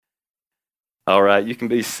All right, you can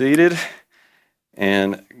be seated.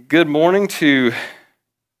 And good morning to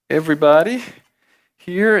everybody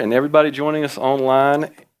here and everybody joining us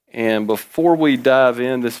online. And before we dive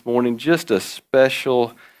in this morning, just a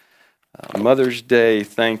special Mother's Day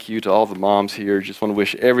thank you to all the moms here. Just want to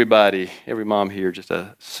wish everybody, every mom here, just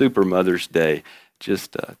a super Mother's Day.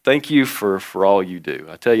 Just thank you for all you do.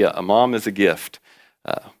 I tell you, a mom is a gift.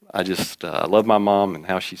 I love my mom and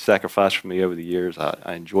how she sacrificed for me over the years.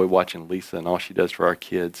 I enjoy watching Lisa and all she does for our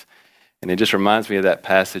kids. And it just reminds me of that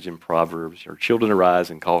passage in Proverbs, her children arise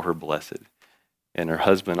and call her blessed, and her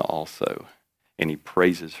husband also, and he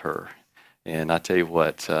praises her. And I tell you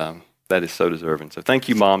what, that is so deserving. So thank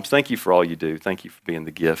you, moms. Thank you for all you do. Thank you for being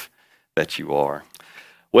the gift that you are.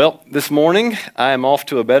 Well, this morning, I am off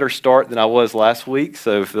to a better start than I was last week.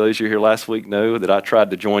 So for those of you here last week know that I tried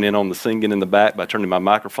to join in on the singing in the back by turning my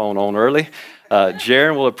microphone on early.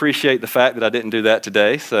 Jaron will appreciate the fact that I didn't do that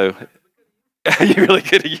today. So you really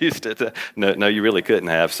could have used it. No, you really couldn't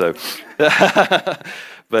have. So,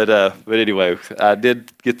 but anyway, I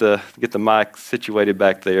did get the mic situated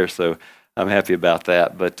back there. So I'm happy about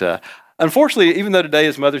that. But unfortunately, even though today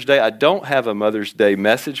is Mother's Day, I don't have a Mother's Day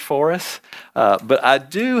message for us, but I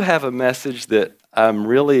do have a message that I'm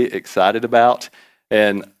really excited about,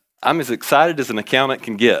 and I'm as excited as an accountant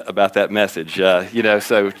can get about that message. So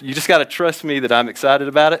you just got to trust me that I'm excited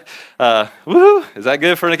about it. Woo! Is that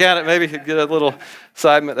good for an accountant? Maybe get a little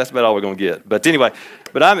excitement. That's about all we're going to get. But anyway,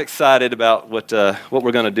 I'm excited about what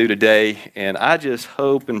we're going to do today, and I just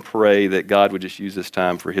hope and pray that God would just use this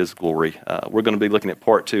time for His glory. We're going to be looking at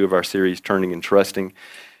part 2 of our series, Turning and Trusting,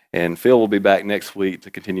 and Phil will be back next week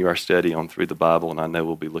to continue our study on Through the Bible, and I know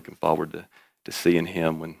we'll be looking forward to seeing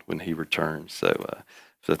him when he returns.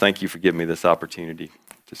 So thank you for giving me this opportunity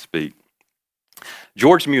to speak.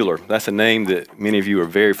 George Mueller, that's a name that many of you are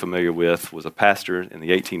very familiar with, was a pastor in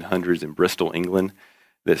the 1800s in Bristol, England,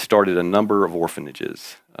 that started a number of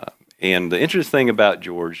orphanages. And the interesting thing about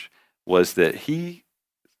George was that he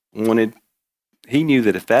knew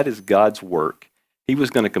that if that is God's work, he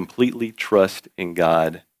was going to completely trust in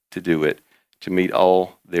God to do it, to meet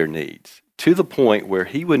all their needs, to the point where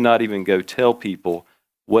he would not even go tell people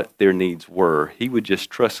what their needs were. He would just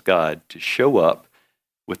trust God to show up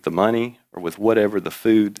with the money or with whatever the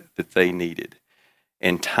food that they needed.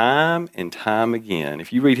 And time again,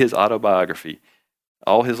 if you read his autobiography,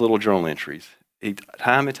 all his little journal entries,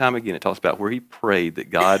 time and time again, it talks about where he prayed that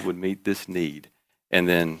God would meet this need. And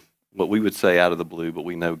then what we would say out of the blue, but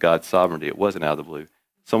we know God's sovereignty, it wasn't out of the blue.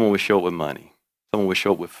 Someone would show up with money. Someone would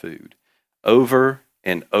show up with food. Over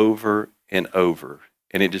and over and over.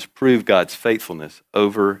 And it just proved God's faithfulness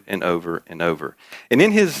over and over and over. And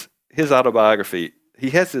in his autobiography, he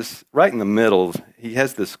has this, right in the middle, he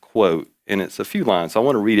has this quote, and it's a few lines. So I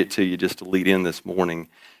want to read it to you just to lead in this morning,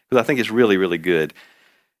 because I think it's really, really good.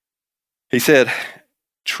 He said,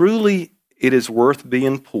 "Truly it is worth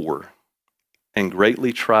being poor and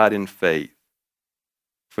greatly tried in faith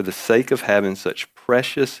for the sake of having such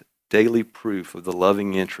precious daily proof of the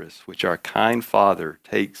loving interest which our kind Father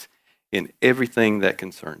takes in everything that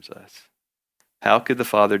concerns us. How could the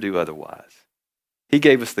Father do otherwise? He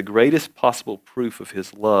gave us the greatest possible proof of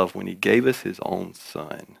His love when He gave us His own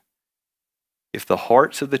Son. If the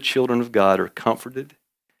hearts of the children of God are comforted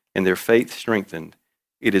and their faith strengthened,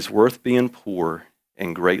 it is worth being poor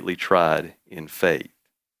and greatly tried in faith.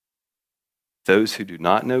 Those who do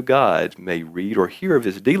not know God may read or hear of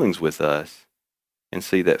His dealings with us and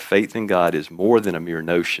see that faith in God is more than a mere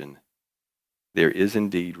notion. There is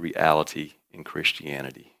indeed reality in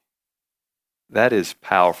Christianity." That is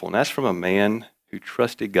powerful, and that's from a man who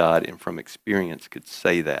trusted God and from experience could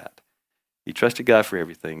say that. He trusted God for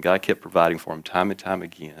everything. God kept providing for him time and time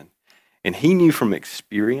again. And he knew from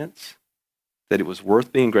experience that it was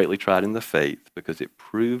worth being greatly tried in the faith because it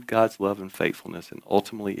proved God's love and faithfulness, and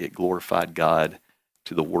ultimately it glorified God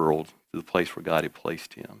to the world, to the place where God had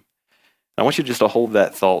placed him. I want you just to hold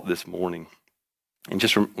that thought this morning. And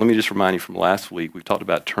let me just remind you from last week, we talked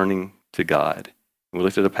about turning to God. And we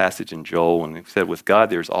looked at a passage in Joel, and it said, with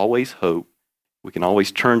God there's always hope. We can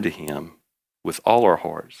always turn to Him with all our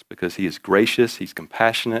hearts because He is gracious, He's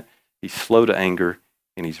compassionate, He's slow to anger,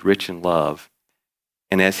 and He's rich in love.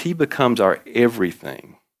 And as He becomes our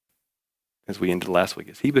everything, as we ended last week,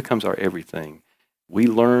 as He becomes our everything, we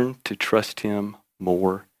learn to trust Him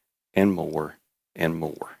more and more and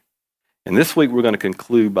more. And this week we're going to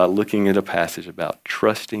conclude by looking at a passage about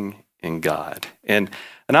trusting in God. And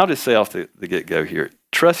I'll just say off the get-go here,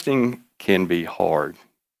 trusting can be hard.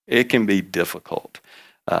 It can be difficult.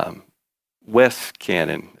 Wes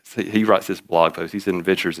Cannon, he writes this blog post. He's in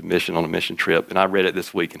Adventures of Mission on a mission trip, and I read it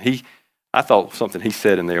this week. And I thought something he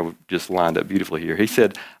said in there just lined up beautifully here. He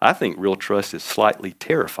said, I think real trust is slightly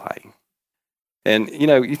terrifying. And,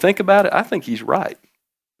 you think about it, I think he's right.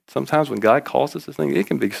 Sometimes when God calls us to things, it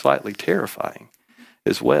can be slightly terrifying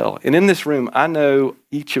as well. And in this room, I know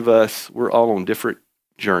each of us, we're all on different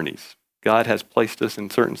journeys. God has placed us in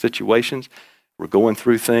certain situations. We're going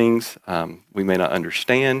through things we may not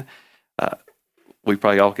understand. We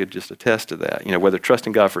probably all could just attest to that. Whether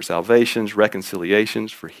trusting God for salvations,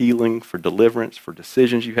 reconciliations, for healing, for deliverance, for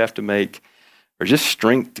decisions you have to make, or just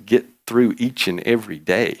strength to get through each and every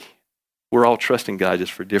day. We're all trusting God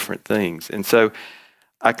just for different things. And so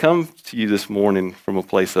I come to you this morning from a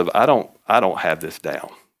place of, I don't have this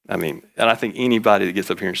down. And I think anybody that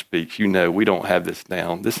gets up here and speaks, we don't have this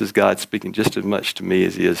down. This is God speaking just as much to me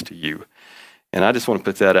as he is to you. And I just want to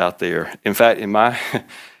put that out there. In fact,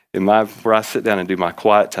 where I sit down and do my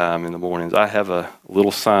quiet time in the mornings, I have a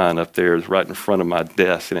little sign up there right in front of my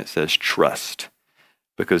desk, and it says trust.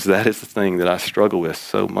 Because that is the thing that I struggle with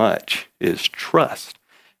so much, is trust.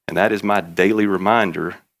 And that is my daily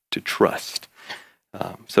reminder to trust.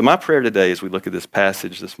 So my prayer today as we look at this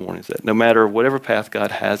passage this morning is that no matter whatever path God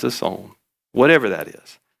has us on, whatever that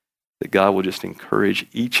is, that God will just encourage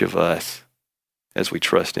each of us as we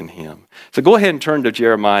trust in him. So go ahead and turn to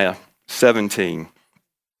Jeremiah 17.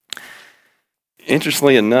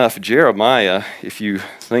 Interestingly enough, Jeremiah, if you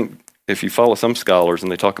follow some scholars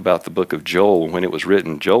and they talk about the book of Joel, when it was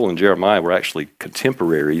written, Joel and Jeremiah were actually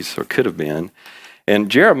contemporaries, or could have been.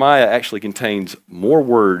 And Jeremiah actually contains more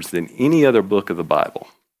words than any other book of the Bible.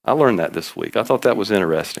 I learned that this week. I thought that was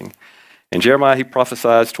interesting. And Jeremiah, he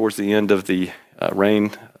prophesies towards the end of the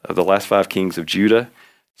reign of the last 5 kings of Judah.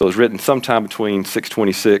 So it was written sometime between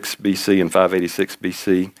 626 BC and 586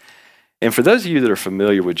 BC. And for those of you that are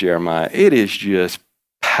familiar with Jeremiah, it is just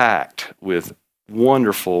packed with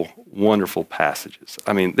wonderful, wonderful passages.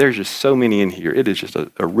 There's just so many in here. It is just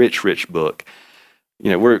a rich, rich book.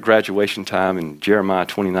 We're at graduation time, and Jeremiah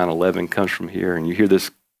 29:11 comes from here, and you hear this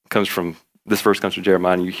verse comes from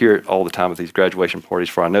Jeremiah, and you hear it all the time at these graduation parties.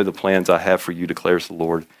 For I know the plans I have for you, declares the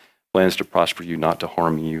Lord, plans to prosper you, not to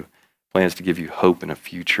harm you, plans to give you hope and a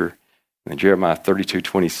future. And then Jeremiah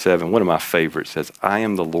 32:27, one of my favorites, says, I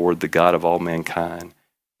am the Lord, the God of all mankind.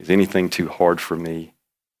 Is anything too hard for me?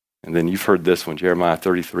 And then you've heard this one, Jeremiah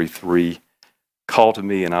 33:3, call to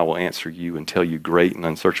me and I will answer you and tell you great and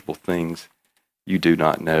unsearchable things you do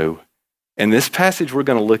not know. And this passage we're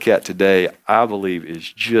going to look at today, I believe,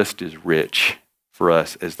 is just as rich for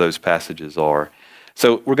us as those passages are.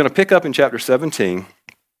 So we're going to pick up in chapter 17.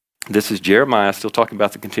 This is Jeremiah still talking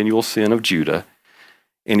about the continual sin of Judah.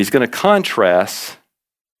 And he's going to contrast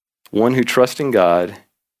one who trusts in God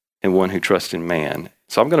and one who trusts in man.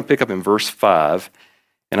 So I'm going to pick up in verse 5.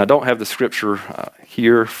 And I don't have the scripture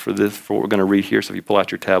here for what we're going to read here. So if you pull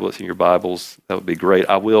out your tablets and your Bibles, that would be great.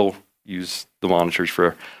 I will use the monitors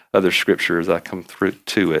for other scripture as I come through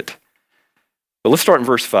to it. But let's start in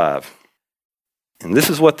verse 5. And this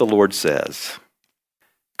is what the Lord says.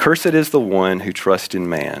 Cursed is the one who trusts in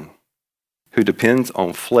man, who depends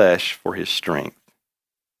on flesh for his strength,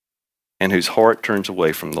 and whose heart turns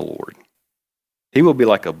away from the Lord. He will be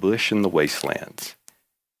like a bush in the wastelands.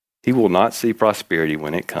 He will not see prosperity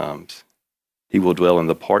when it comes. He will dwell in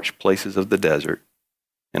the parched places of the desert,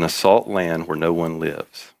 in a salt land where no one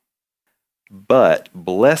lives. But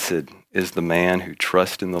blessed is the man who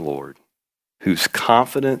trusts in the Lord, whose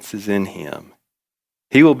confidence is in him.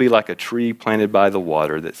 He will be like a tree planted by the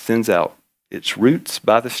water that sends out its roots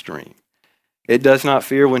by the stream. It does not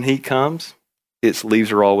fear when heat comes. Its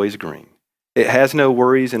leaves are always green. It has no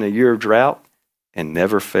worries in a year of drought and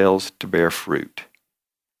never fails to bear fruit.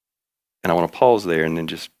 And I want to pause there and then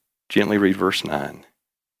just gently read verse 9.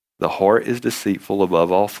 The heart is deceitful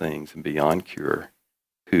above all things and beyond cure.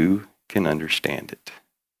 Who can understand it?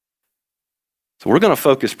 So we're going to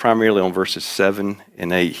focus primarily on verses 7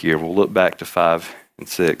 and 8 here. We'll look back to 5 and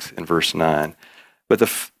 6 and verse 9.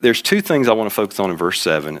 But there's 2 things I want to focus on in verse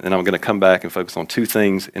 7, and I'm going to come back and focus on 2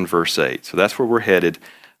 things in verse 8. So that's where we're headed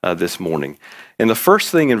this morning. And the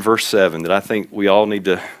first thing in verse 7 that I think we all need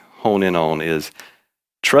to hone in on is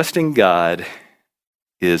trusting God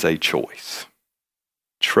is a choice.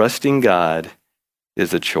 Trusting God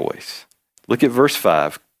is a choice. Look at verse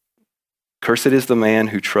 5. Cursed is the man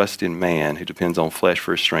who trusts in man, who depends on flesh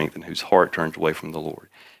for his strength, and whose heart turns away from the Lord.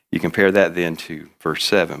 You compare that then to verse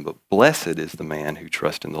 7. But blessed is the man who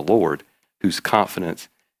trusts in the Lord, whose confidence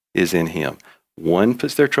is in him. One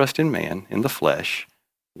puts their trust in man, in the flesh.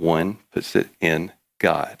 One puts it in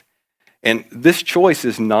God. And this choice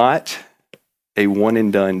is not a one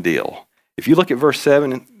and done deal. If you look at verse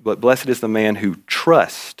 7, but blessed is the man who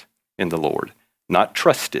trusts in the Lord, not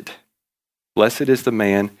trusted. Blessed is the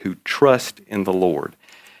man who trusts in the Lord.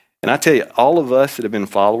 And I tell you, all of us that have been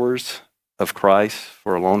followers of Christ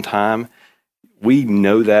for a long time, we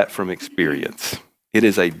know that from experience. It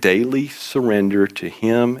is a daily surrender to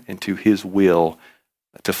him and to his will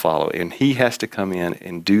to follow. And he has to come in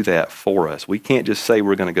and do that for us. We can't just say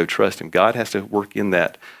we're going to go trust him. God has to work in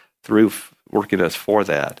that through working us for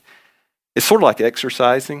that. It's sort of like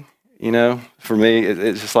exercising, For me,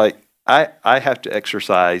 it's just like I have to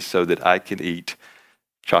exercise so that I can eat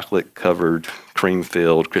chocolate-covered,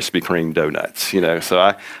 cream-filled, Krispy Kreme donuts,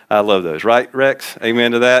 So I love those. Right, Rex?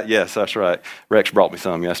 Amen to that? Yes, that's right. Rex brought me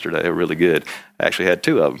some yesterday. They were really good. I actually had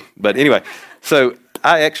 2 of them. But anyway, so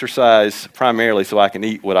I exercise primarily so I can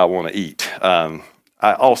eat what I want to eat.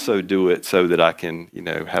 I also do it so that I can,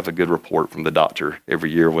 have a good report from the doctor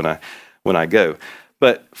every year when I go.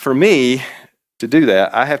 But for me, to do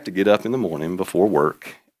that, I have to get up in the morning before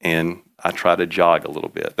work, and I try to jog a little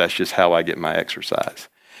bit. That's just how I get my exercise.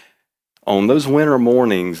 On those winter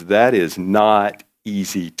mornings, that is not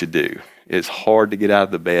easy to do. It's hard to get out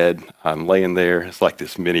of the bed. I'm laying there. It's like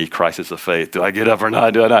this mini crisis of faith. Do I get up or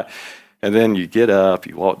not? Do I not? And then you get up,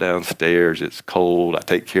 you walk downstairs. It's cold. I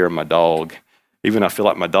take care of my dog. Even I feel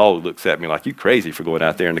like my dog looks at me like, you crazy for going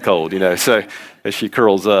out there in the cold, so as she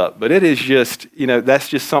curls up. But it is just, that's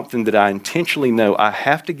just something that I intentionally know I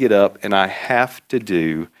have to get up and I have to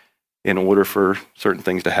do in order for certain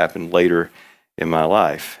things to happen later in my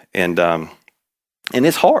life. And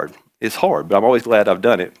it's hard. It's hard, but I'm always glad I've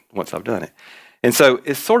done it once I've done it. And so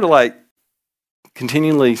it's sort of like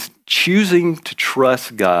continually choosing to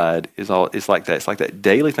trust God it's like that. It's like that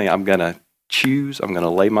daily thing. I'm going to choose. I'm going to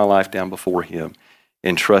lay my life down before him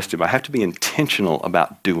and trust him. I have to be intentional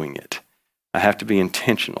about doing it. I have to be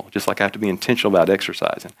intentional, just like I have to be intentional about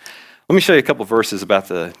exercising. Let me show you a couple verses about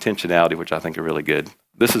the intentionality, which I think are really good.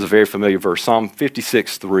 This is a very familiar verse, Psalm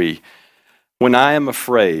 56:3. When I am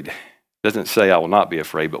afraid, it doesn't say I will not be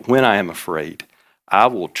afraid, but when I am afraid, I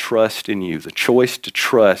will trust in you. The choice to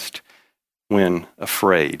trust when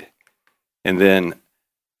afraid. And then,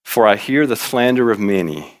 for I hear the slander of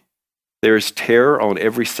many. There is terror on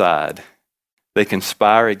every side. They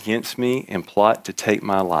conspire against me and plot to take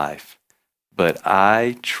my life. But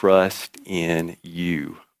I trust in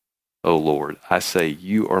you, O Lord. I say,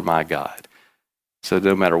 you are my God. So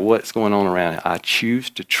no matter what's going on around, I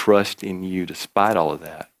choose to trust in you despite all of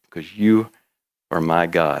that, because you are my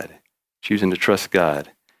God. Choosing to trust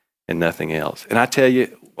God and nothing else. And I tell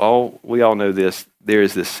you, we all know this, there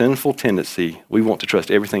is this sinful tendency, we want to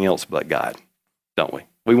trust everything else but God, don't we?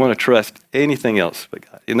 We want to trust anything else but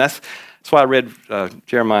God. And that's why I read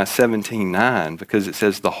Jeremiah 17:9, because it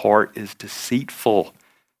says the heart is deceitful.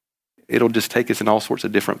 It'll just take us in all sorts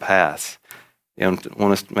of different paths and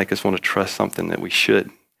make us want to trust something that we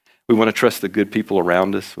should. We want to trust the good people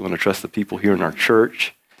around us. We want to trust the people here in our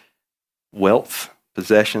church, wealth,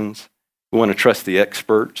 possessions. We want to trust the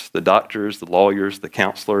experts, the doctors, the lawyers, the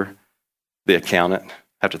counselor, the accountant.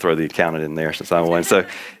 I have to throw the accountant in there since I'm one. So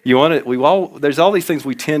there's all these things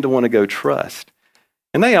we tend to want to go trust.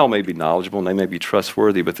 And they all may be knowledgeable and they may be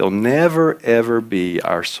trustworthy, but they'll never, ever be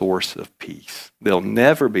our source of peace. They'll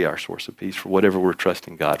never be our source of peace for whatever we're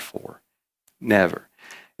trusting God for. Never.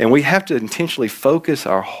 And we have to intentionally focus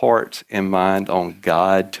our hearts and mind on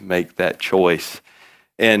God to make that choice.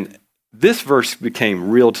 And this verse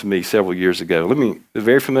became real to me several years ago. A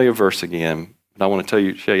very familiar verse again, but I want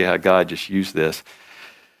to show you how God just used this.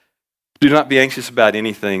 Do not be anxious about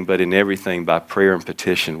anything, but in everything by prayer and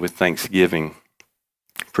petition with thanksgiving.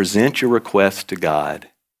 Present your requests to God,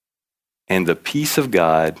 and the peace of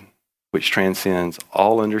God, which transcends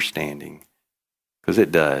all understanding, because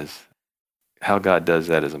it does. How God does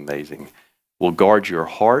that is amazing. Will guard your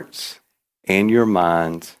hearts and your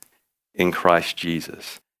minds in Christ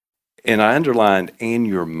Jesus. And I underlined "and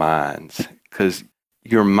your minds," because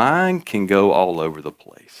your mind can go all over the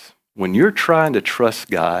place. When you're trying to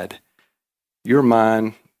trust God, your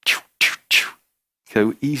mind,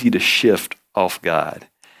 so easy to shift off God.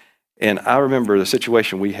 And I remember the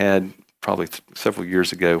situation we had probably several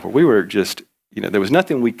years ago where we were just, there was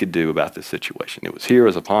nothing we could do about this situation. It was here, it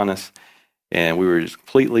was upon us, and we were just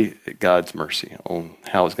completely at God's mercy on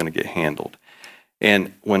how it was going to get handled.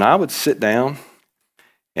 And when I would sit down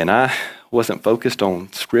and I wasn't focused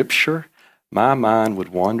on Scripture, my mind would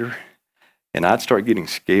wander, and I'd start getting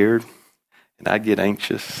scared, and I'd get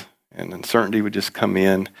anxious, and uncertainty would just come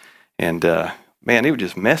in, and it would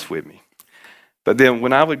just mess with me. But then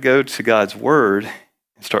when I would go to God's Word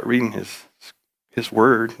and start reading His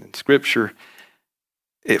Word and Scripture,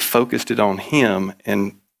 it focused it on Him,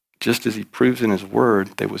 and just as He proves in His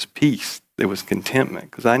Word, there was peace, there was contentment,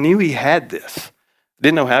 because I knew He had this.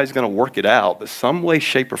 Didn't know how he was going to work it out, but some way,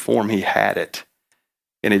 shape, or form, he had it.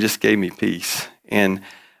 And it just gave me peace. And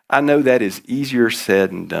I know that is easier said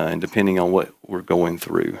than done, depending on what we're going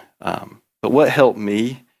through. But what helped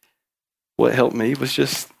me was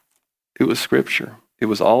it was Scripture. It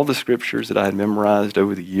was all the Scriptures that I had memorized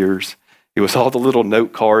over the years. It was all the little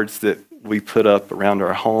note cards that we put up around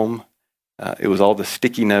our home. It was all the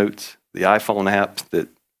sticky notes, the iPhone apps that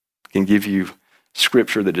can give you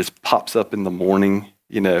Scripture that just pops up in the morning,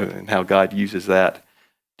 and how God uses that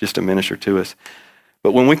just to minister to us.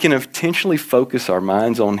 But when we can intentionally focus our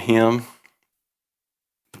minds on Him,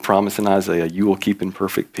 the promise in Isaiah, you will keep in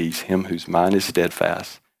perfect peace him whose mind is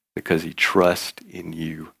steadfast because he trusts in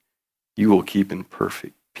you. You will keep in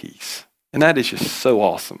perfect peace. And that is just so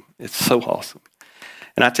awesome. It's so awesome.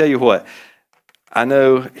 And I tell you what, I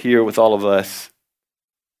know here with all of us,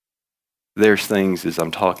 there's things as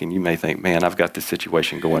I'm talking, you may think, man, I've got this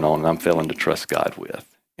situation going on and I'm failing to trust God with.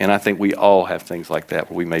 And I think we all have things like that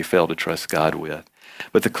where we may fail to trust God with.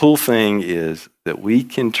 But the cool thing is that we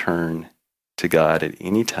can turn to God at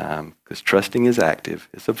any time because trusting is active.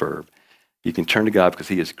 It's a verb. You can turn to God because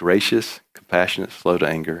he is gracious, compassionate, slow to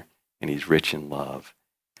anger, and he's rich in love.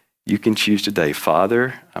 You can choose today,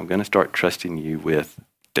 Father, I'm going to start trusting you with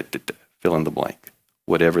fill in the blank,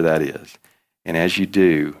 whatever that is. And as you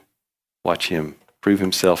do, watch him prove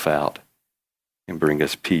himself out and bring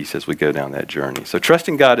us peace as we go down that journey. So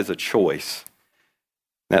trusting God is a choice.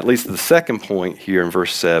 That leads to the second point here in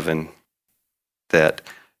verse 7, that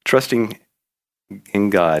trusting in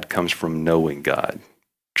God comes from knowing God.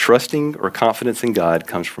 Trusting or confidence in God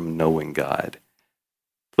comes from knowing God.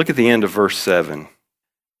 Look at the end of verse 7.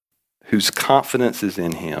 Whose confidence is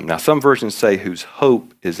in him. Now, some versions say whose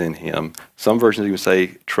hope is in him. Some versions even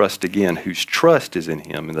say trust again, whose trust is in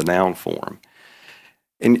him in the noun form.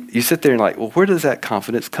 And you sit there and like, well, where does that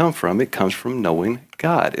confidence come from? It comes from knowing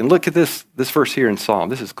God. And look at this verse here in Psalm.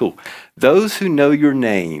 This is cool. Those who know your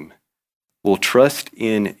name will trust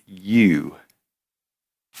in you.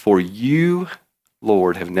 For you,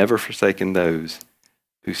 Lord, have never forsaken those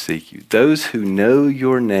who seek you. Those who know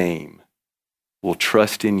your name will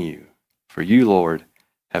trust in you. For you, Lord,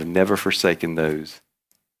 have never forsaken those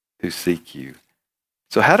who seek you.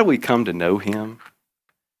 So how do we come to know him?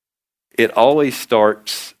 It always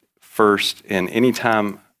starts first, and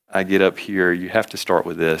anytime I get up here, you have to start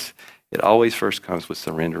with this. It always first comes with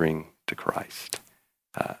surrendering to Christ.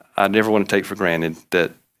 I never want to take for granted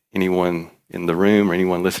that anyone in the room or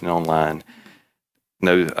anyone listening online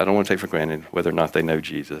knows. I don't want to take for granted whether or not they know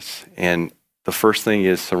Jesus. And the first thing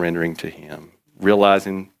is surrendering to him.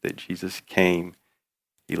 Realizing that Jesus came,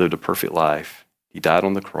 he lived a perfect life, he died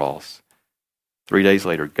on the cross. 3 days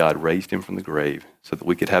later, God raised him from the grave so that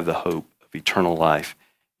we could have the hope of eternal life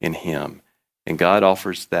in him. And God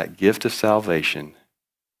offers that gift of salvation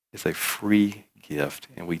as a free gift.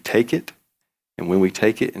 And we take it, and when we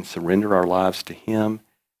take it and surrender our lives to him,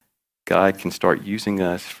 God can start using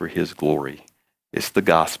us for his glory. It's the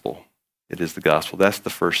gospel. It is the gospel. That's the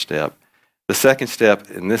first step. The second step,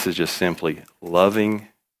 and this is just simply loving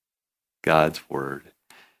God's word.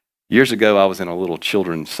 Years ago, I was in a little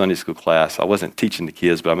children's Sunday school class. I wasn't teaching the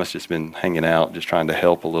kids, but I must have just been hanging out, just trying to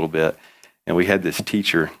help a little bit. And we had this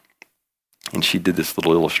teacher, and she did this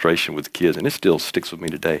little illustration with the kids, and it still sticks with me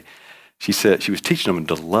today. She said she was teaching them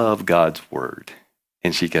to love God's word.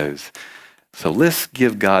 And she goes, so let's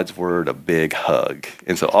give God's word a big hug.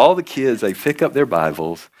 And so all the kids, they pick up their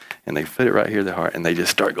Bibles, and they put it right here in their heart, and they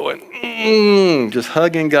just start going, just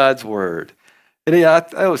hugging God's word. And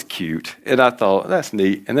that was cute. And I thought, that's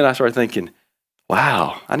neat. And then I started thinking,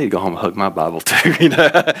 wow, I need to go home and hug my Bible too.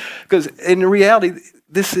 Because in reality,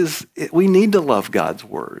 we need to love God's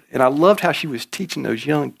word. And I loved how she was teaching those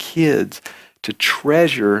young kids to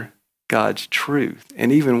treasure God's truth.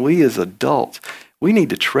 And even we as adults, we need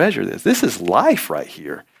to treasure this. This is life right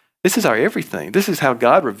here. This is our everything. This is how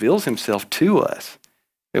God reveals himself to us.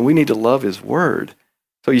 And we need to love his word.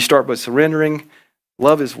 So you start by surrendering,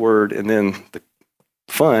 love his word, and then the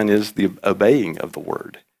fun is the obeying of the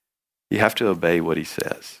word. You have to obey what he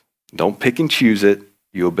says. Don't pick and choose it.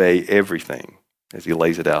 You obey everything as he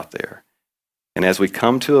lays it out there. And as we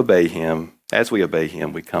come to obey him,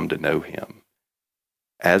 we come to know him.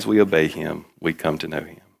 As we obey him, we come to know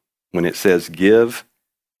him. When it says give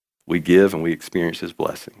and we experience his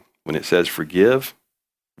blessing. When it says forgive,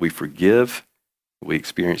 we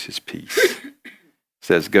experience his peace. It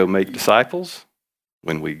says go make disciples.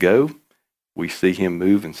 When we go, we see him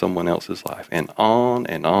move in someone else's life. And on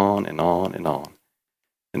and on and on and on.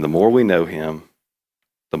 And the more we know him,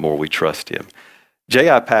 the more we trust him.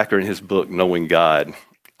 J.I. Packer in his book, Knowing God,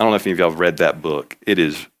 I don't know if any of y'all have read that book. It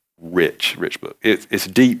is rich book. It's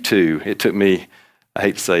deep too. It took me, I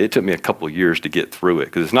hate to say, it took me a couple of years to get through it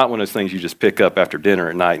because it's not one of those things you just pick up after dinner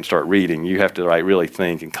at night and start reading. You have to really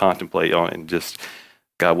think and contemplate on it and just,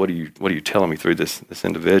 God, what are you telling me through this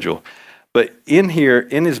individual? But in here,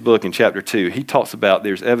 in his book in chapter 2, he talks about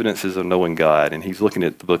there's evidences of knowing God, and he's looking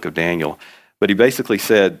at the book of Daniel. But he basically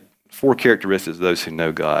said 4 characteristics of those who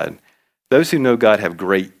know God. Those who know God have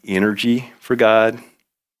great energy for God,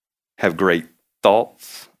 have great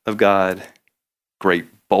thoughts of God, great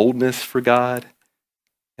boldness for God,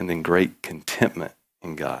 and then great contentment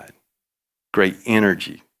in God. Great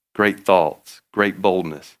energy, great thoughts, great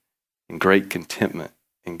boldness, and great contentment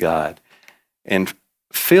in God. And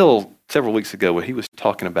Phil, several weeks ago, when he was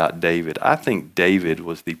talking about David, I think David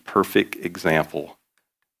was the perfect example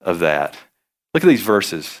of that. Look at these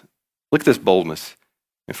verses. Look at this boldness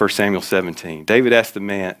in 1 Samuel 17. David asked the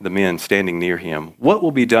men standing near him, "What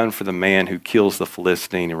will be done for the man who kills the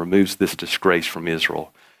Philistine and removes this disgrace from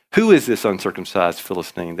Israel? Who is this uncircumcised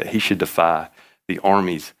Philistine that he should defy the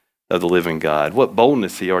armies of the living God?" What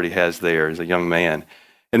boldness he already has there as a young man.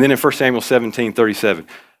 And then in 1 Samuel 17:37,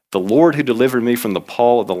 "The Lord who delivered me from the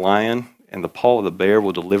paw of the lion and the paw of the bear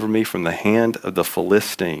will deliver me from the hand of the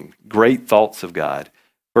Philistine." Great thoughts of God.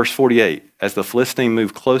 Verse 48, as the Philistine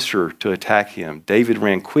moved closer to attack him, David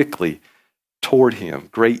ran quickly toward him.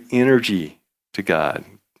 Great energy to God.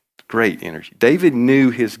 Great energy. David knew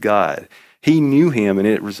his God. He knew him, and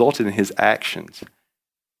it resulted in his actions.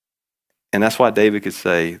 And that's why David could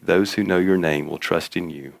say, "Those who know your name will trust in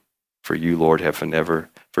you, for you, Lord, have never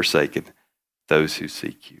forsaken those who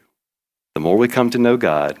seek you." The more we come to know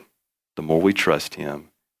God, the more we trust him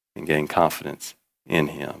and gain confidence in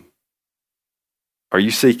him. Are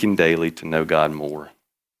you seeking daily to know God more?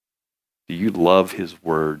 Do you love his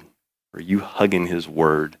word? Are you hugging his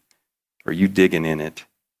word? Are you digging in it?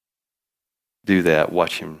 Do that.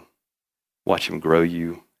 Watch him grow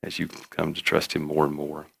you as you come to trust him more and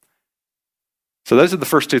more. So those are the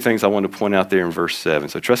first 2 things I want to point out there in verse 7.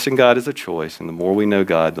 So trusting God is a choice, and the more we know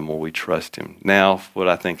God, the more we trust him. Now, what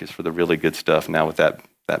I think is for the really good stuff, now with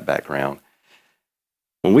that background.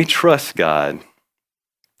 When we trust God,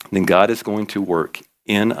 then God is going to work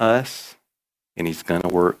in us, and he's going to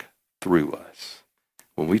work through us.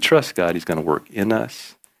 When we trust God, he's going to work in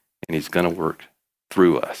us, and he's going to work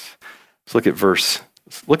through us. Let's look at verse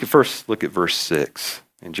 6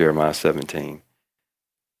 in Jeremiah 17.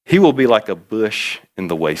 "He will be like a bush in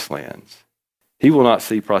the wastelands. He will not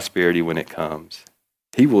see prosperity when it comes.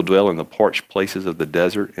 He will dwell in the parched places of the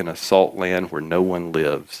desert, in a salt land where no one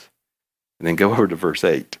lives." And then go over to verse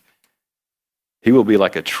 8. "He will be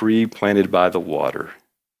like a tree planted by the water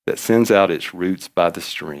that sends out its roots by the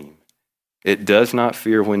stream. It does not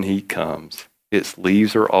fear when heat comes. Its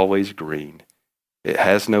leaves are always green. It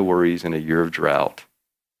has no worries in a year of drought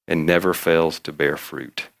and never fails to bear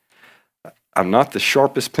fruit." I'm not the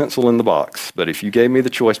sharpest pencil in the box, but if you gave me the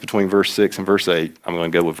choice between verse 6 and verse 8, I'm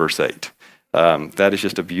going to go with verse 8. That is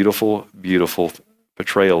just a beautiful, beautiful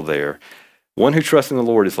portrayal there. One who trusts in the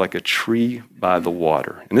Lord is like a tree by the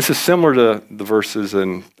water. And this is similar to the verses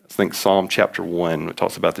in, I think, Psalm chapter 1. It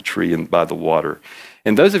talks about the tree and by the water.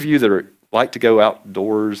 And those of you that like to go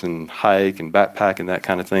outdoors and hike and backpack and that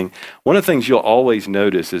kind of thing, one of the things you'll always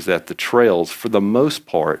notice is that the trails, for the most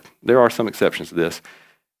part, there are some exceptions to this,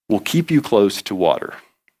 will keep you close to water.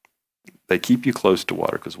 They keep you close to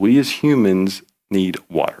water because we as humans need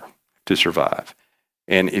water to survive.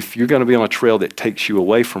 And if you're going to be on a trail that takes you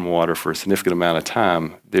away from water for a significant amount of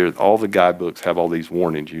time, all the guidebooks have all these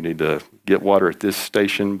warnings. You need to get water at this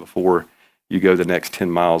station before you go the next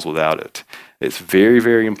 10 miles without it. It's very,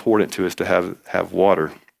 very important to us to have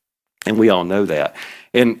water. And we all know that.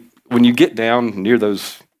 And when you get down near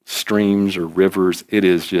those streams or rivers, it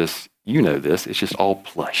is just, you know this, it's just all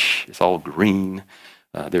plush. It's all green.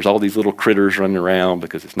 There's all these little critters running around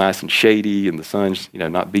because it's nice and shady and the sun's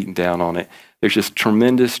not beating down on it. There's just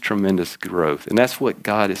tremendous, tremendous growth. And that's what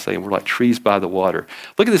God is saying. We're like trees by the water.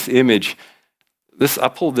 Look at this image. I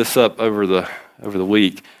pulled this up over the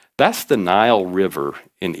week. That's the Nile River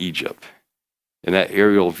in Egypt in that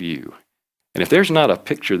aerial view. And if there's not a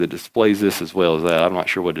picture that displays this as well as that, I'm not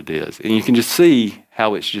sure what it is. And you can just see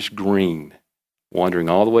how it's just green, wandering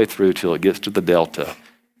all the way through till it gets to the delta,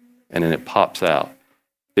 and then it pops out.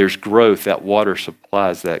 There's growth. That water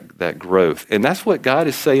supplies that growth. And that's what God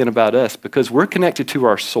is saying about us. Because we're connected to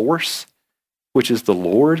our source, which is the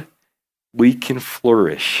Lord, we can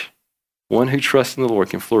flourish. One who trusts in the Lord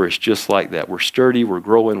can flourish just like that. We're sturdy, we're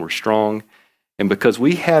growing, we're strong. And because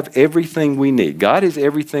we have everything we need, God is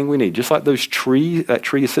everything we need. Just like that tree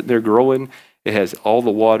is sitting there growing, it has all the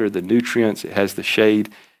water, the nutrients, it has the shade.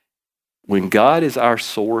 When God is our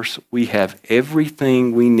source, we have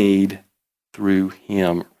everything we need through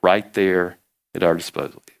him right there at our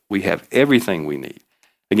disposal. We have everything we need.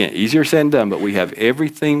 Again, easier said than done, but we have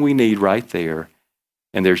everything we need right there.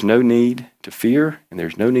 And there's no need to fear and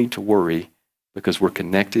there's no need to worry because we're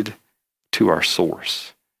connected to our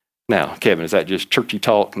source. Now, Kevin, is that just churchy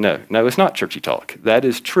talk? No, it's not churchy talk. That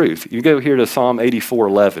is truth. You go here to Psalm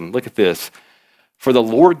 84:11. Look at this. For the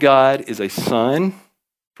Lord God is a sun,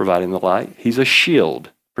 providing the light. He's a shield,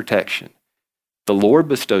 protection. The Lord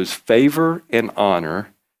bestows favor and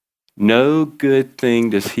honor. No good thing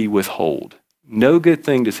does he withhold. No good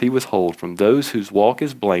thing does he withhold from those whose walk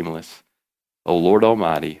is blameless. O Lord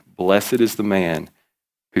Almighty, blessed is the man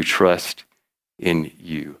who trusts in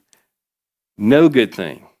you. No good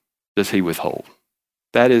thing does he withhold.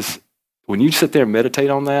 That is, when you sit there and meditate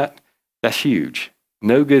on that, that's huge.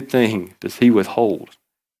 No good thing does he withhold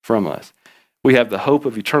from us. We have the hope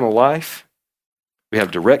of eternal life. We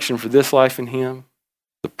have direction for this life in him.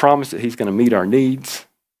 The promise that he's going to meet our needs.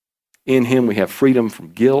 In him we have freedom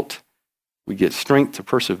from guilt. We get strength to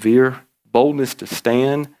persevere, boldness to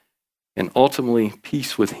stand, and ultimately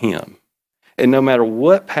peace with him. And no matter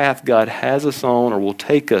what path God has us on or will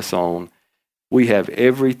take us on, we have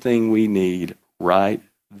everything we need right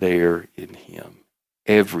there in him.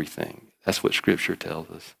 Everything. That's what Scripture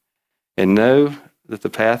tells us. And know that the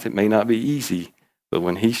path, it may not be easy, but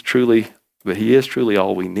he is truly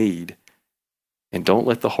all we need. And don't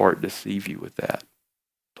let the heart deceive you with that.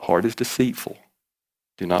 The heart is deceitful.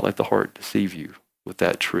 Do not let the heart deceive you with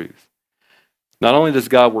that truth. Not only does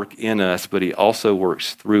God work in us, but he also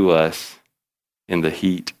works through us in the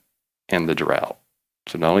heat and the drought.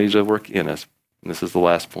 So not only does he work in us, and this is the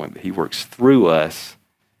last point, but he works through us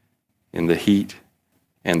in the heat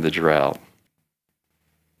and the drought.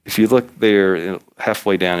 If you look there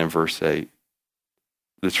halfway down in verse 8,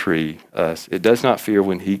 the tree, us, it does not fear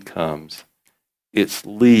when heat comes. Its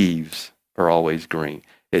leaves are always green.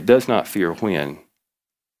 It does not fear when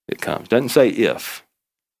it comes. It doesn't say if.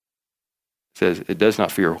 It says it does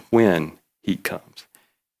not fear when heat comes.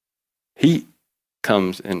 Heat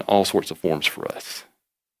comes in all sorts of forms for us.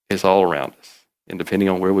 It's all around us. And depending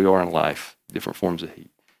on where we are in life, different forms of heat.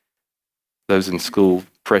 Those in school,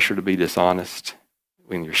 pressure to be dishonest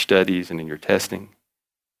in your studies and in your testing.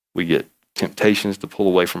 We get temptations to pull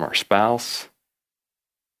away from our spouse.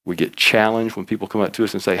 We get challenged when people come up to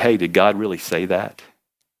us and say, hey, did God really say that?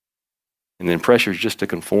 And then pressure is just to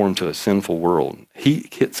conform to a sinful world.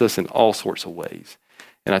 Heat hits us in all sorts of ways.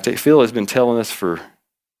 And I tell you, Phil has been telling us for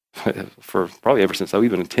probably ever since I've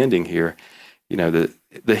been attending here,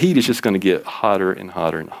 the heat is just going to get hotter and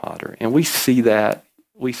hotter and hotter. And we see that.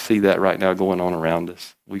 We see that right now going on around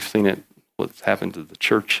us. We've seen it, what's happened to the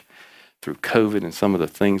church through COVID and some of the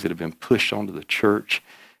things that have been pushed onto the church,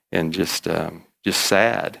 and just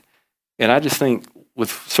sad. And I just think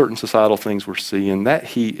with certain societal things we're seeing, that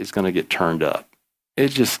heat is going to get turned up. It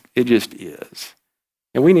just is.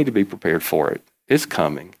 And we need to be prepared for it. It's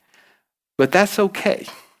coming. But that's okay.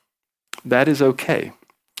 That is okay.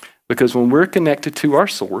 Because when we're connected to our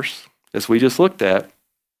source, as we just looked at,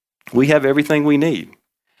 we have everything we need.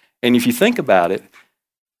 And if you think about it,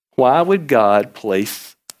 why would God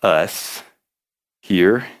place us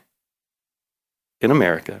here in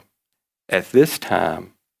America at this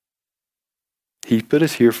time? He put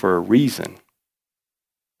us here for a reason.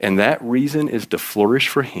 And that reason is to flourish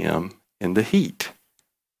for him in the heat.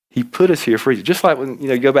 He put us here for a reason. Just like when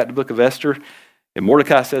you go back to the book of Esther, and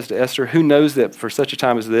Mordecai says to Esther, who knows that for such a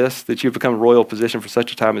time as this, that you've become a royal position for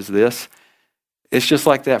such a time as this? It's just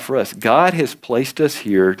like that for us. God has placed us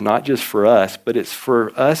here, not just for us, but it's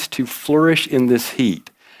for us to flourish in this heat.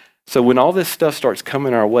 So when all this stuff starts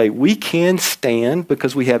coming our way, we can stand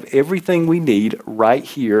because we have everything we need right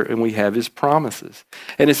here, and we have his promises.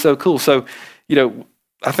 And it's so cool. So,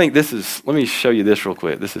 I think let me show you this real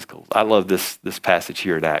quick. This is cool. I love this passage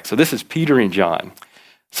here at Acts. So this is Peter and John.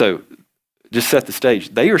 So just set the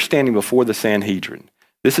stage. They are standing before the Sanhedrin.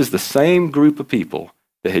 This is the same group of people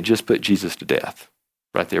that had just put Jesus to death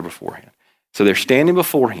right there beforehand. So they're standing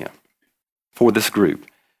before him, for this group.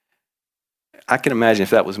 I can imagine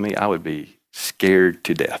if that was me, I would be scared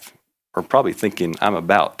to death, or probably thinking I'm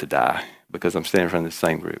about to die because I'm standing in front of the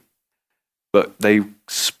same group. But they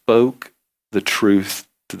spoke the truth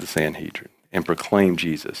to the Sanhedrin and proclaimed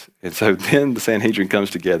Jesus. And so then the Sanhedrin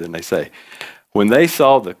comes together and they say, when they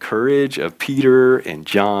saw the courage of Peter and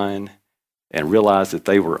John and realized that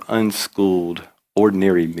they were unschooled,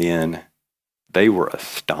 ordinary men, they were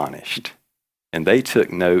astonished. And they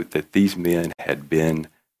took note that these men had been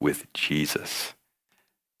with Jesus.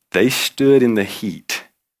 They stood in the heat.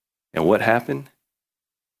 And what happened?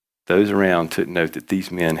 those around took note that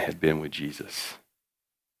these men had been with Jesus.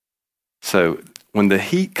 So when the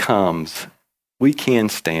heat comes, we can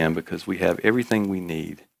stand because we have everything we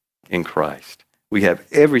need in Christ. We have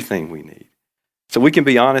everything we need. So we can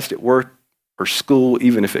be honest at work or school,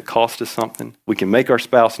 even if it costs us something. We can make our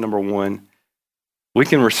spouse number one. We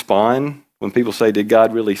can respond when people say, did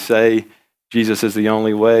God really say Jesus is the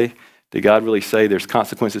only way? Did God really say there's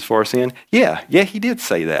consequences for our sin? Yeah, he did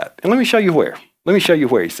say that. And let me show you where. Let me show you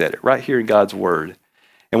where he said it, right here in God's word.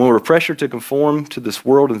 And when we're pressured to conform to this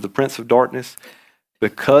world and the prince of darkness,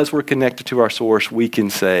 because we're connected to our source, we can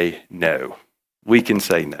say no. We can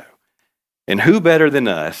say no. And who better than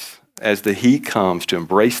us, as the heat comes, to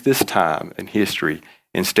embrace this time in history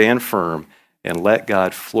and stand firm and let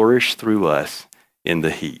God flourish through us in the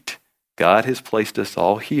heat? God has placed us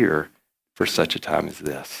all here for such a time as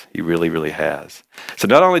this. He really, really has. So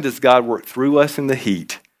not only does God work through us in the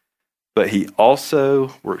heat, but he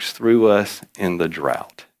also works through us in the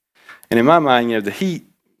drought. And in my mind, the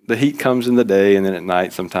heat comes in the day, and then at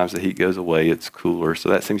night, sometimes the heat goes away. It's cooler, so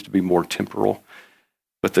that seems to be more temporal.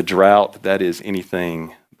 But the drought, that is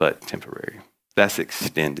anything but temporary. That's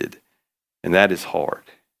extended, and that is hard.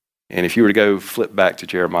 And if you were to go flip back to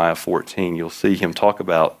Jeremiah 14, you'll see him talk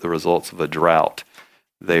about the results of a drought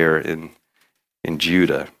there in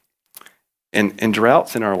Judah. And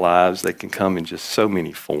droughts in our lives, they can come in just so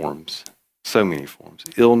many forms. So many forms.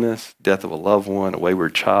 Illness, death of a loved one, a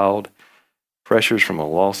wayward child, pressures from a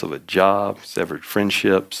loss of a job, severed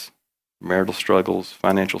friendships, marital struggles,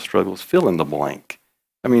 financial struggles, fill in the blank.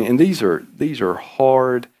 I mean, and these are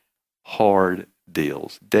hard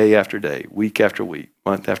deals, day after day, week after week,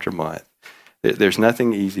 month after month. There's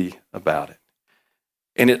nothing easy about it.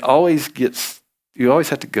 And you always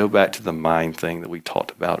have to go back to the mind thing that we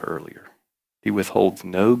talked about earlier. He withholds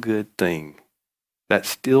no good thing. That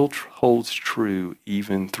still holds true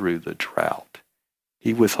even through the drought.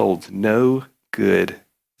 He withholds no good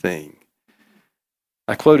thing.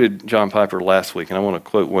 I quoted John Piper last week, and I want to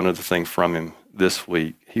quote one other thing from him this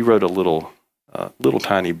week. He wrote a little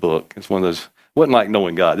tiny book. It's one of those, wasn't like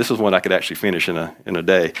Knowing God. This was one I could actually finish in a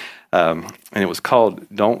day. And it was called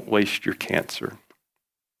Don't Waste Your Cancer.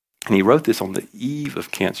 And he wrote this on the eve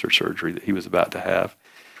of cancer surgery that he was about to have.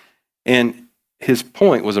 And his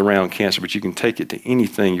point was around cancer, but you can take it to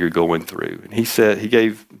anything you're going through. And he said, he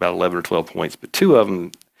gave about 11 or 12 points, but two of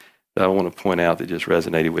them that I want to point out that just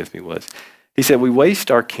resonated with me was, he said, we waste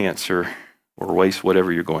our cancer, or waste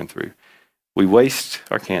whatever you're going through. We waste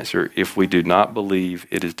our cancer if we do not believe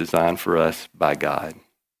it is designed for us by God.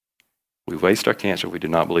 We waste our cancer if we do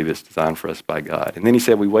not believe it's designed for us by God. And then he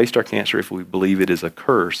said, we waste our cancer if we believe it is a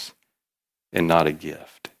curse and not a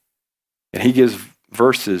gift. And he gives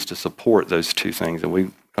verses to support those two things,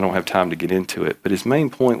 and I don't have time to get into it, but his main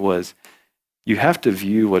point was, you have to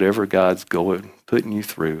view whatever God's putting you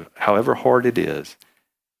through, however hard it is,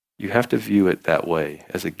 you have to view it that way,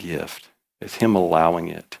 as a gift, as him allowing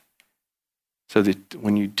it. So that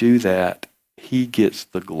when you do that, he gets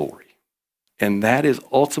the glory. And that is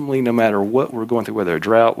ultimately, no matter what we're going through, whether a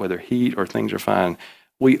drought, whether heat, or things are fine,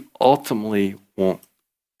 we ultimately want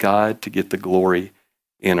God to get the glory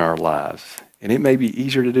in our lives. And it may be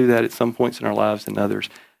easier to do that at some points in our lives than others,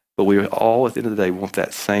 but we all, at the end of the day, want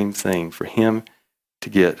that same thing, for him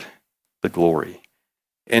to get the glory.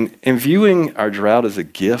 And viewing our drought as a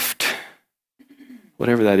gift,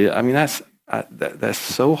 whatever that is, I mean, that's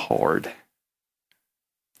so hard.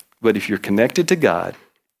 But if you're connected to God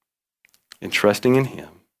and trusting in him,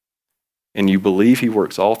 and you believe he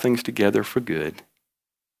works all things together for good,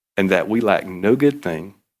 and that we lack no good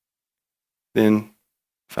thing, then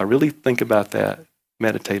if I really think about that,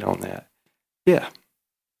 meditate on that, yeah,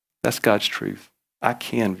 that's God's truth. I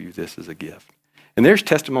can view this as a gift. And there's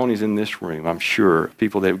testimonies in this room, I'm sure,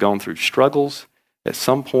 people that have gone through struggles at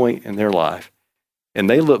some point in their life, and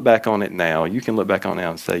they look back on it now. You can look back on it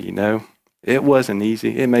now and say, it wasn't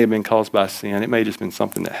easy. It may have been caused by sin. It may have just been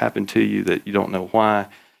something that happened to you that you don't know why.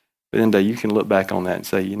 But then you can look back on that and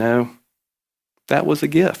say, that was a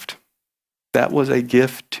gift. That was a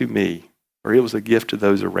gift to me, or it was a gift to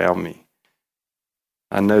those around me.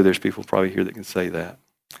 I know there's people probably here that can say that.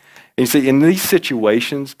 And you see, in these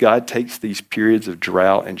situations, God takes these periods of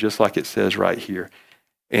drought, and just like it says right here,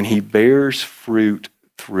 and he bears fruit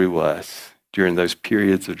through us during those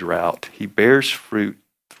periods of drought. He bears fruit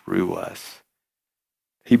through us.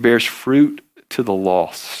 He bears fruit to the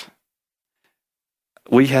lost.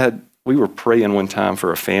 We were praying one time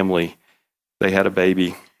for a family. They had a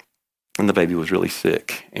baby, and the baby was really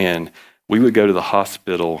sick. And we would go to the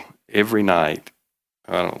hospital every night,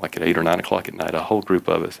 I don't know, like at 8 or 9 o'clock at night, a whole group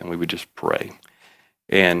of us, and we would just pray.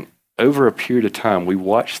 And over a period of time, we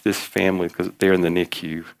watched this family, because they're in the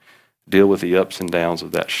NICU, deal with the ups and downs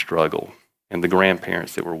of that struggle and the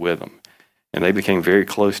grandparents that were with them. And they became very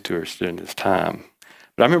close to us during this time.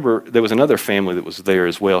 But I remember there was another family that was there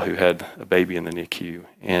as well who had a baby in the NICU,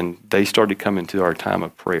 and they started coming to our time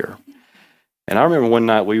of prayer. And I remember one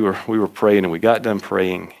night we were praying, and we got done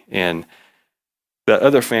praying, and the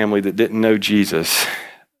other family that didn't know Jesus,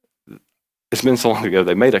 it's been so long ago,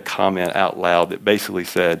 they made a comment out loud that basically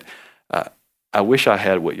said, I wish I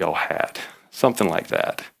had what y'all had, something like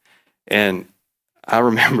that. And I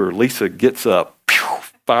remember Lisa gets up,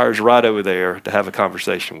 fires right over there to have a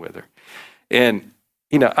conversation with her. And,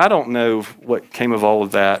 I don't know what came of all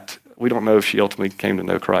of that. We don't know if she ultimately came to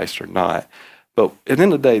know Christ or not. But at the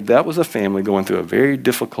end of the day, that was a family going through a very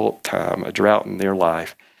difficult time, a drought in their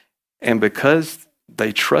life. And because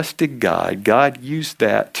they trusted God, God used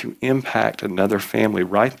that to impact another family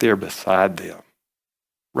right there beside them.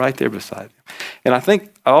 Right there beside them. And I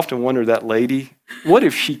often wonder, that lady, what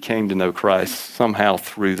if she came to know Christ somehow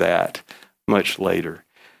through that much later?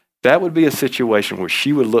 That would be a situation where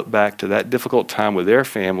she would look back to that difficult time with their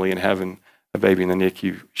family and having a baby in the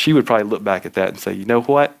NICU. She would probably look back at that and say, you know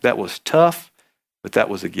what? That was tough, but that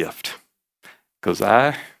was a gift. Because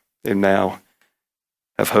I am now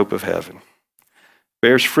have hope of heaven.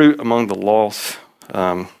 Bears fruit among the lost.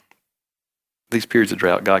 These periods of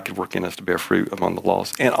drought, God could work in us to bear fruit among the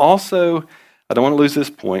lost. And also, I don't want to lose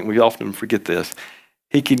this point. We often forget this.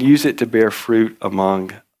 He can use it to bear fruit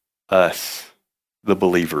among us, the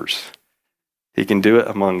believers. He can do it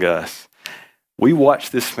among us. We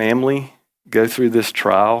watched this family go through this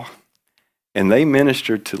trial, and they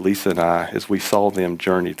ministered to Lisa and I as we saw them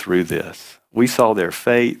journey through this. We saw their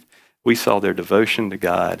faith. We saw their devotion to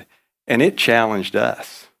God, and it challenged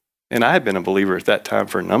us. And I had been a believer at that time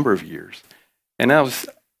for a number of years. And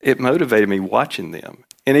it motivated me watching them.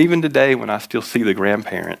 And even today, when I still see the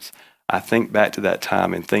grandparents, I think back to that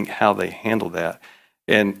time and think how they handled that.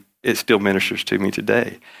 And it still ministers to me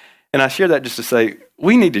today. And I share that just to say,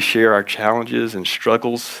 we need to share our challenges and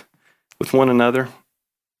struggles with one another.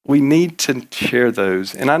 We need to share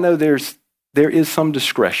those. And I know there is some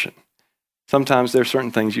discretion. Sometimes there are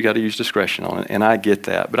certain things you got to use discretion on, and I get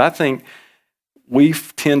that. But I think we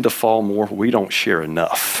tend to fall more where we don't share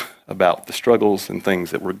enough about the struggles and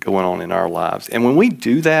things that were going on in our lives. And when we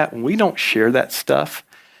do that, when we don't share that stuff,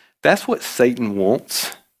 that's what Satan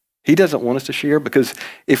wants. He doesn't want us to share, because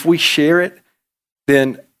if we share it,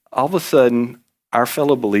 then all of a sudden our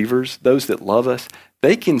fellow believers, those that love us,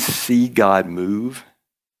 they can see God move,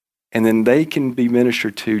 and then they can be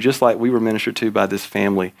ministered to, just like we were ministered to by this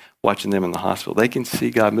family watching them in the hospital. They can see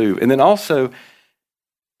God move. And then also,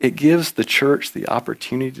 it gives the church the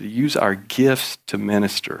opportunity to use our gifts to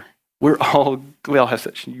minister. We all have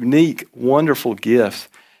such unique, wonderful gifts.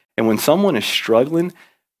 And when someone is struggling,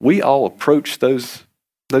 we all approach those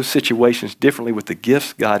situations differently with the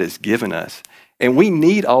gifts God has given us. And we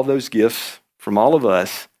need all those gifts from all of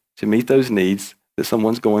us to meet those needs that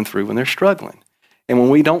someone's going through when they're struggling. And when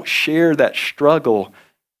we don't share that struggle,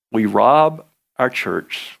 we rob our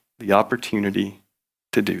church the opportunity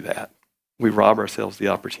to do that. We rob ourselves the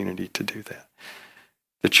opportunity to do that.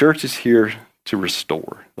 The church is here to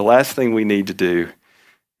restore. The last thing we need to do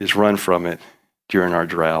is run from it during our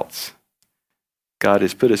droughts. God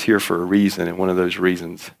has put us here for a reason, and one of those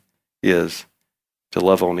reasons is to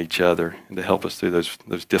love on each other and to help us through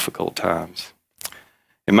those difficult times.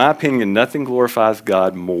 In my opinion, nothing glorifies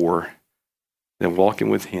God more than walking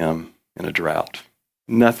with Him in a drought.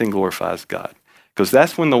 Nothing glorifies God, because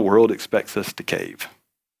that's when the world expects us to cave.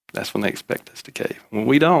 That's when they expect us to cave. When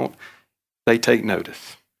we don't, they take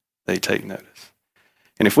notice. They take notice.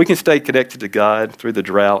 And if we can stay connected to God through the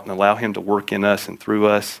drought and allow Him to work in us and through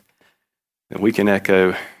us, then we can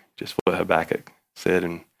echo just what Habakkuk said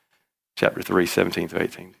in chapter 3, 17 through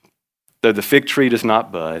 18. Though the fig tree does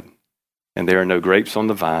not bud, and there are no grapes on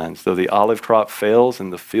the vines, though the olive crop fails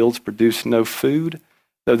and the fields produce no food,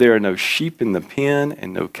 though there are no sheep in the pen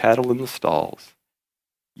and no cattle in the stalls,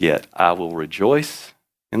 yet I will rejoice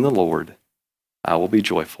in the Lord. I will be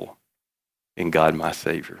joyful in God my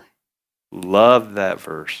Savior. Love that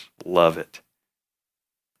verse. Love it.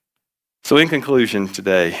 So in conclusion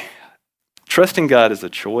today, trusting God is a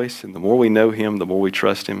choice, and the more we know Him, the more we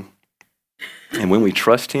trust Him. And when we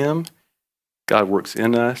trust Him, God works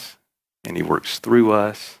in us and He works through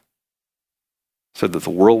us so that the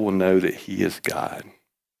world will know that He is God.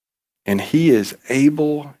 And He is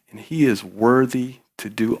able and He is worthy to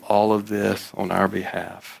do all of this on our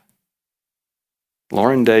behalf.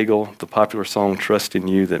 Lauren Daigle, the popular song Trust in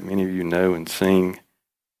You that many of you know and sing,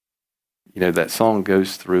 that song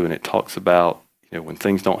goes through and it talks about when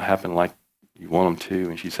things don't happen like you want them to,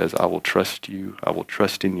 and she says, I will trust you, I will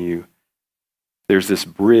trust in you. There's this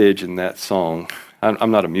bridge in that song.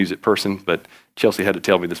 I'm not a music person, but Chelsea had to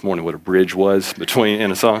tell me this morning what a bridge was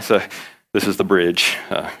in a song, so this is the bridge.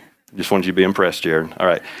 Just wanted you to be impressed, Jared. All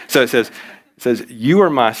right. So it says, you are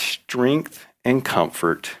my strength and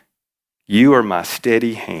comfort. You are my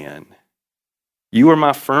steady hand. You are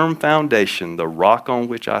my firm foundation, the rock on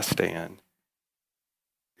which I stand.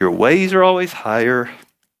 Your ways are always higher.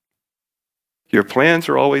 Your plans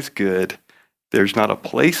are always good. There's not a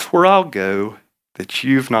place where I'll go that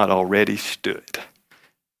you've not already stood.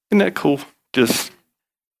 Isn't that cool? Just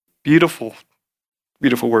beautiful,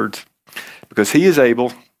 beautiful words. Because he is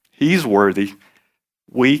able, he's worthy.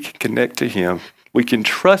 We can connect to him. We can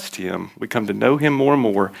trust him. We come to know him more and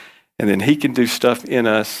more. And then he can do stuff in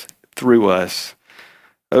us, through us,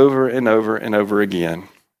 over and over and over again.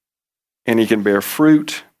 And he can bear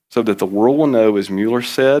fruit so that the world will know, as Mueller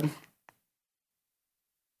said,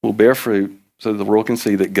 will bear fruit so that the world can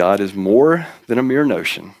see that God is more than a mere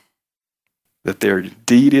notion, that their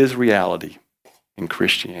deed is reality in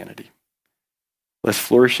Christianity. Let's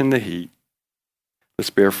flourish in the heat. Let's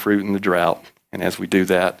bear fruit in the drought. And as we do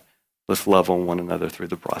that, let's love on one another through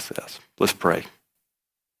the process. Let's pray.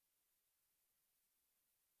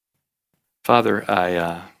 Father,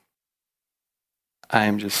 I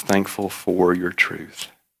am just thankful for your truth.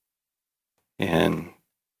 And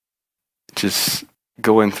just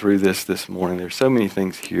going through this morning, there's so many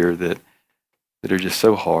things here that are just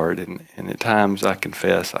so hard. And at times, I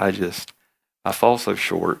confess, I fall so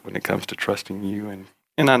short when it comes to trusting you. And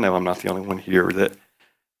I know I'm not the only one here that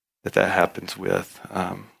happens with.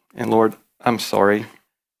 And Lord, I'm sorry.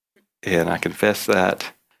 And I confess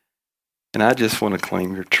that. And I just want to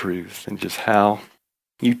claim your truth and just how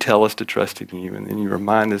you tell us to trust in you. And then you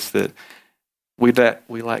remind us that we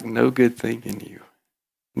lack no good thing in you.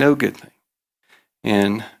 No good thing.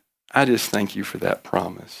 And I just thank you for that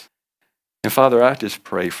promise. And Father, I just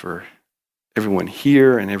pray for everyone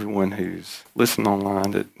here and everyone who's listening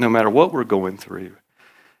online that no matter what we're going through,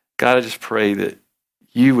 God, I just pray that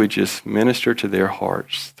you would just minister to their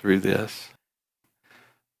hearts through this.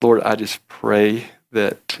 Lord, I just pray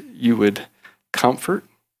that you would comfort,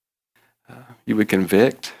 you would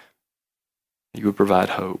convict, you would provide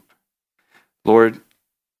hope. Lord,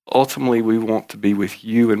 ultimately we want to be with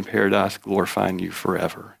you in paradise, glorifying you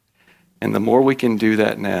forever. And the more we can do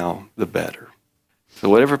that now, the better. So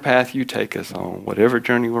whatever path you take us on, whatever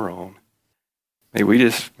journey we're on, may you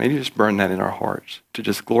just burn that in our hearts to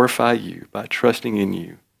just glorify you by trusting in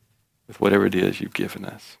you with whatever it is you've given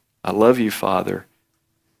us. I love you, Father.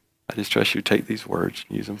 I just trust you to take these words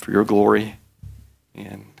and use them for your glory.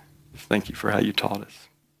 And just thank you for how you taught us.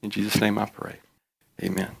 In Jesus' name I pray.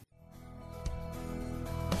 Amen.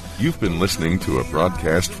 You've been listening to a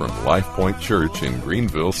broadcast from Life Point Church in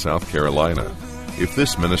Greenville, South Carolina. If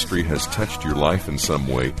this ministry has touched your life in some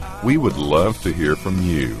way, we would love to hear from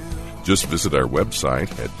you. Just visit our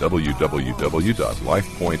website at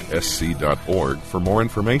www.lifepointsc.org for more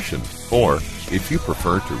information. Or, if you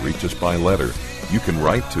prefer to reach us by letter, you can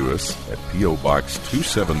write to us at P.O. Box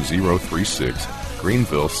 27036,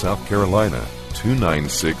 Greenville, South Carolina,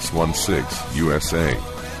 29616, USA.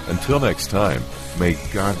 Until next time, may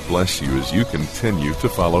God bless you as you continue to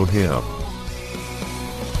follow Him.